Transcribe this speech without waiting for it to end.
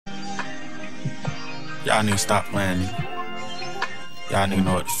Y'all niggas stop playing. Y'all niggas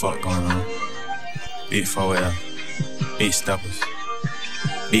know what the fuck going on. Big 4L, big steppers,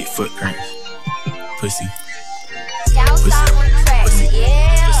 big footprints, pussy.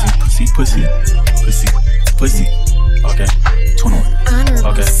 Pussy. Okay, 21.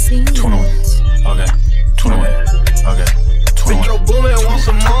 Okay, 21. Okay, 21. Okay.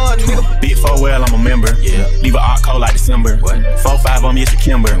 Big 4L, I'm a member. Yeah. Leave a art code like December. 4-5 on me, it's a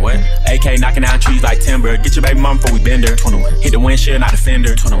Kimber. AK knocking down trees like timber. Get your baby mama before we bend her. Hit the windshield, not the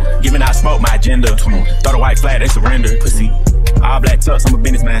fender. Giving out smoke, my agenda. Throw the white flag, they surrender. Pussy. All black tux, I'm a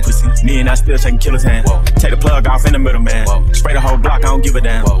businessman. Pussy. Me and I still taking killer's hand. Take the plug off in the middle, man. Spray the whole block, I don't give a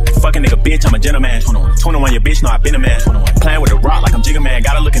damn. Fucking nigga, bitch, I'm a gentleman. 21, your bitch, know I been a man. Playing with a rock like I'm Jigga Man.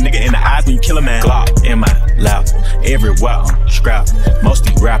 Gotta look a nigga in the eyes when you kill a man. Glock in my lap, everywhere I'm scrapped. Most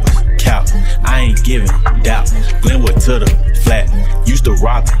these rappers cap, I ain't giving doubt. Glenwood to the flat, used to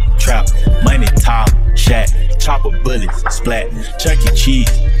rock, trap, money top, shack, chopper bullets, splat, Chuck E. Cheese,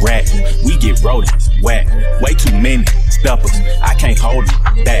 rat. We get rodents, whack, way too many steppers, I can't hold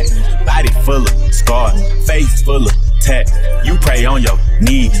them back. Body full of scars, face full of tats. You pray on your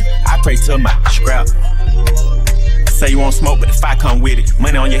knees, I pray to my scrap. Say you want smoke, but the fire come with it.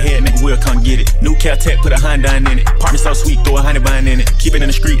 Money on your head, nigga, we'll come get it. New Caltech, put a Honda in it. Partner so sweet, throw a honey bun in it. Keep it in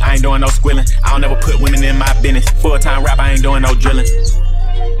the street, I ain't doing no squilling. I don't ever put women in my business. Full-time rap, I ain't doing no drilling.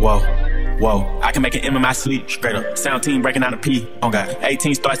 Whoa. I can make an M in my sleep, straight up. Sound team breaking down a P. Oh God.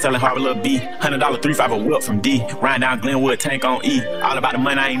 18 start selling hard with Lil B. $100 3-5 a whip from D. Riding down Glenwood, tank on E. All about the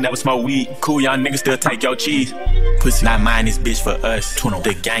money, I ain't never smoke weed. Cool young niggas still take your cheese. Pussy not mine, this bitch for us.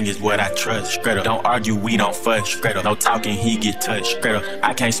 The gang is what I trust, straight up. Don't argue, we don't fuss, straight up. No talking, he get touched, straight up.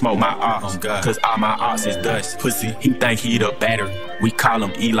 I can't smoke my arts, cause all my arts is dust. Pussy, he think he the battery. We call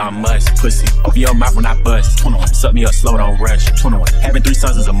him Elon Musk. Pussy, open your mouth when I bust. 21. Suck me up slow, don't rush. 21. Having 3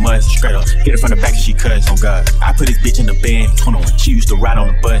 sons is a must, straight up. Hit it from the back and she cuss. Oh God. I put this bitch in the band. 21. She used to ride on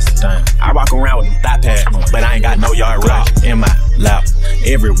the bus. Damn. I walk around with a thigh pad, but I ain't got no yard rush. In my lap,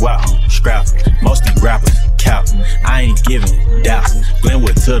 everywhere I'm scrap. Most these rappers cap. I ain't giving doubt.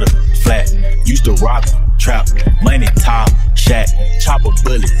 Glenwood to the flat. Used to rock, trap, money top, shack, chopper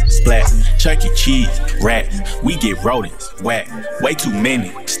bullets, splat, Chuck E. Cheese, rats. We get rodents, whack. Way too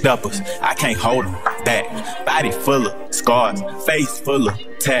many steppers, I can't hold them back. Body full of scars, face full of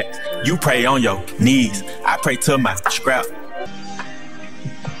tats. You pray on your knees, I pray to my scrap.